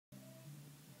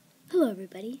Hello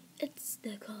everybody, it's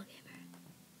TheCoralGamer.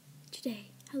 Today,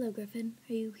 hello Griffin,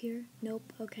 are you here?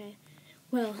 Nope, okay.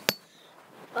 Well,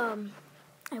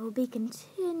 I will be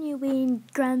continuing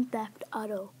Grand Theft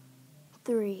Auto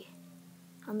 3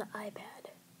 on the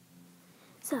iPad.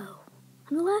 So,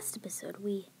 in the last episode,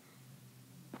 we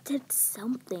did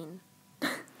something.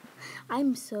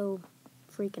 I'm so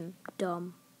freaking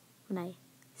dumb when I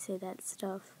say that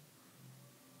stuff.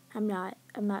 I'm not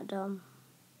dumb.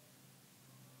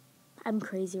 I'm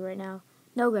crazy right now.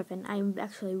 No, Griffin, I'm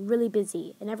actually really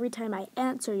busy, and every time I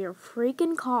answer your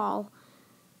freaking call,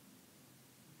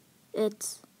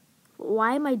 it's...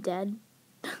 Why am I dead?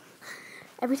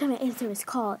 Every time I answer his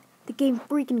call, the game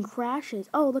freaking crashes.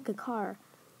 Oh, look, a car.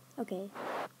 Okay.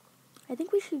 I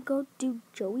think we should go do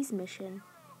Joey's mission.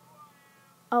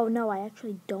 Oh, no, I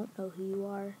actually don't know who you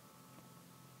are.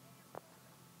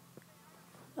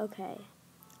 Okay.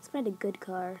 Let's find a good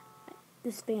car.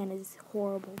 This van is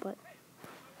horrible, but...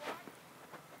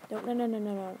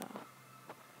 No.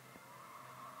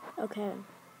 Okay.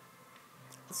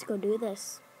 Let's go do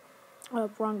this. Oh,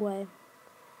 wrong way.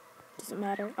 Doesn't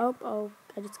matter. Oh,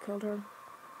 I just killed her.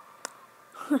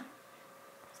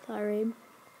 Sorry.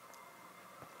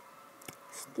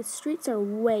 The streets are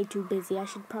way too busy. I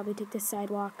should probably take the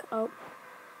sidewalk. Oh.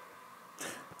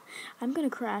 I'm gonna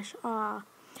crash. Ah.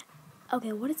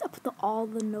 Okay, what is up with all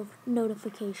the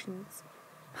notifications?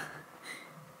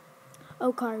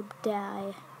 Oh, car,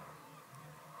 die.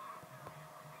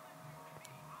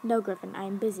 No, Griffin, I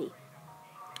am busy.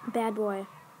 Bad boy.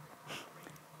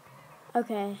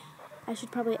 Okay, I should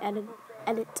probably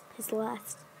edit his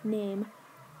last name.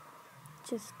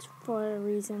 Just for a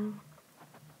reason.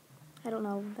 I don't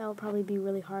know, that'll probably be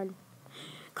really hard.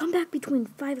 Come back between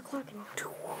 5 o'clock and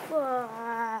 2.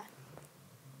 I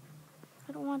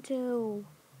don't want to.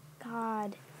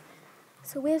 God.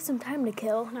 So we have some time to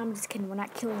kill. No, I'm just kidding, we're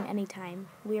not killing any time.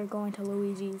 We are going to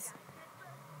Luigi's.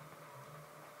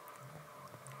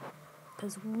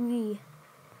 Because we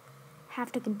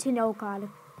have to continue. Oh God,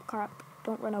 crap,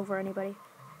 don't run over anybody.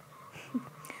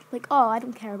 Like, oh, I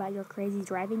don't care about your crazy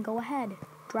driving. Go ahead,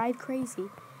 drive crazy.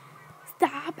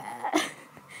 Stop it.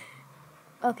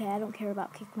 Okay, I don't care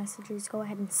about kick messages. Go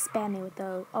ahead and spam me with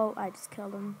those. Oh, I just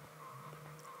killed him.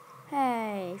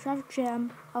 Hey, traffic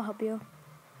jam. I'll help you.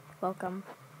 Welcome.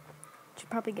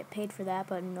 Should probably get paid for that,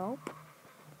 but nope.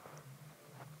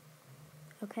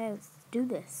 Okay, let's do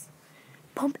this.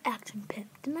 Pump action pimp.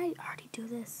 Didn't I already do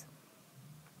this?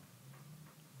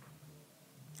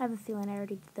 I have a feeling I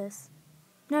already did this.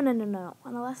 No.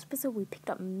 On the last episode, we picked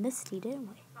up Misty, didn't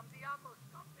we?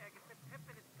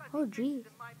 Oh, geez.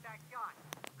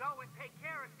 Go and take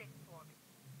care of things for me.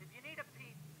 If you need a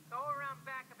piece, go around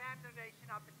back of ammunition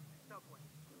up at the subway.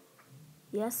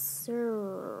 Yes,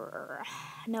 sir.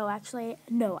 No, actually,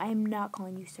 no, I am not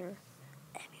calling you sir.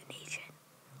 Ammunition.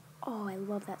 Oh, I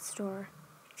love that store.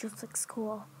 It just looks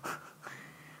cool.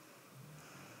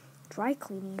 Dry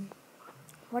cleaning.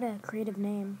 What a creative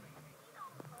name.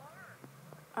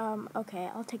 Okay,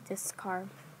 I'll take this car.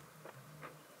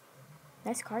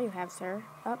 Nice car you have, sir.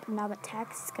 Oh, now the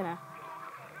tax is gonna...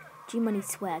 G-Money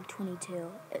Swag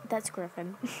 22. That's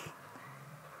Griffin.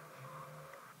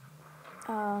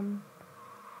 Okay,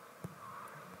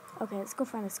 let's go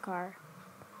find this car.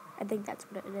 I think that's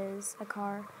what it is, a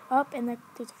car. Oh, and there's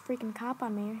a freaking cop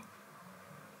on me.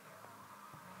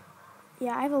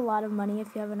 Yeah, I have a lot of money,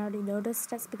 if you haven't already noticed.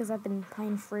 That's because I've been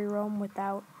playing free roam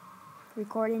without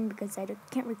recording, because I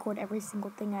can't record every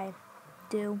single thing I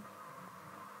do.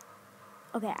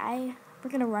 Okay,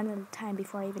 we're gonna run out of time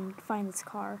before I even find this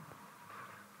car.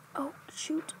 Oh,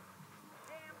 shoot.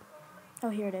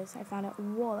 Oh, here it is. I found it.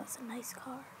 Whoa, that's a nice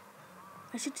car.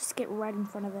 I should just get right in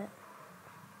front of it.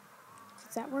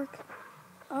 Does that work?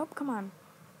 Oh, come on.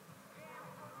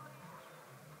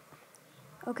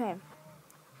 Okay.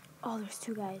 Oh, there's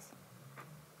 2 guys.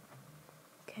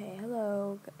 Okay,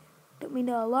 hello. Don't mean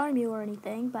to alarm you or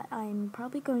anything, but I'm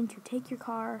probably going to take your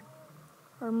car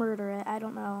or murder it. I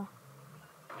don't know.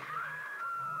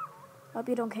 Hope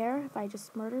you don't care if I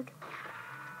just murdered.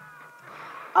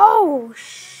 Oh,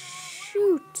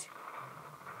 shoot.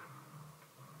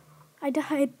 I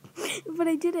died, but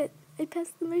I did it. I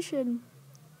passed the mission.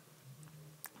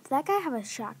 Does that guy have a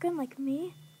shotgun like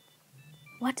me?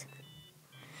 What?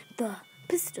 The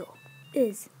pistol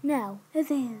is now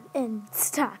in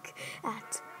stock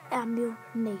at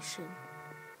ammunition.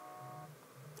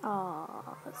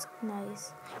 Oh, that's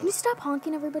nice. Can you stop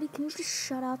honking, everybody? Can you just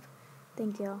shut up?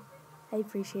 Thank you. I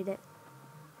appreciate it.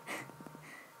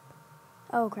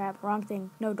 Oh, crap. Wrong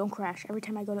thing. No, don't crash. Every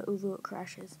time I go to Ulu, it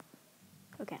crashes.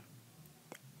 Okay.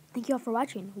 Thank you all for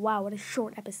watching. Wow, what a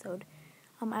short episode.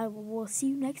 I will see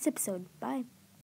you next episode. Bye.